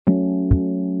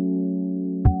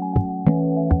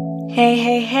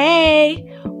Hey!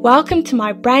 Welcome to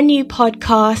my brand new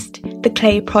podcast, The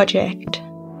Clay Project.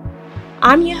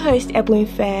 I'm your host, Edwin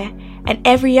Fair, and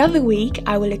every other week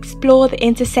I will explore the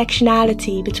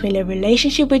intersectionality between a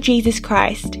relationship with Jesus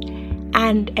Christ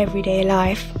and everyday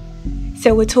life.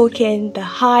 So we're talking the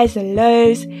highs and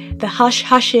lows, the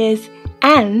hush-hushes,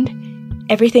 and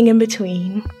everything in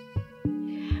between.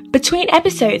 Between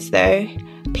episodes though,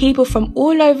 people from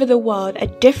all over the world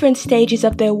at different stages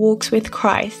of their walks with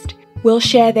Christ will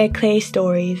share their clay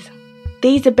stories.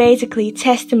 These are basically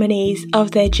testimonies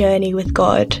of their journey with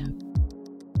God.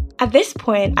 At this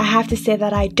point, I have to say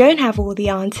that I don't have all the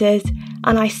answers,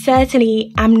 and I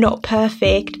certainly am not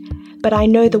perfect, but I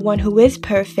know the one who is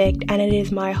perfect, and it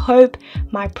is my hope,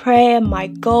 my prayer, my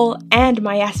goal, and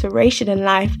my aspiration in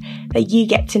life that you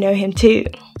get to know him too.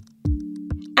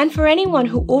 And for anyone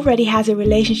who already has a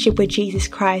relationship with Jesus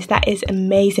Christ, that is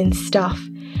amazing stuff.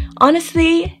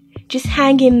 Honestly, just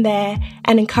hang in there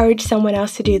and encourage someone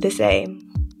else to do the same.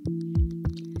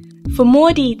 For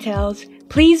more details,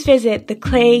 please visit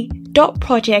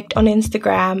theclay.project on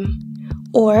Instagram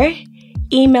or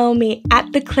email me at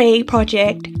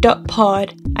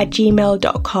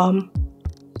theclayproject.pod@gmail.com.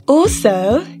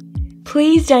 Also,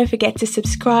 please don't forget to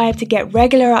subscribe to get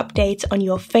regular updates on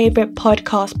your favorite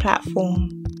podcast platform.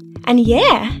 And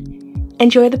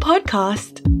enjoy the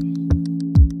podcast.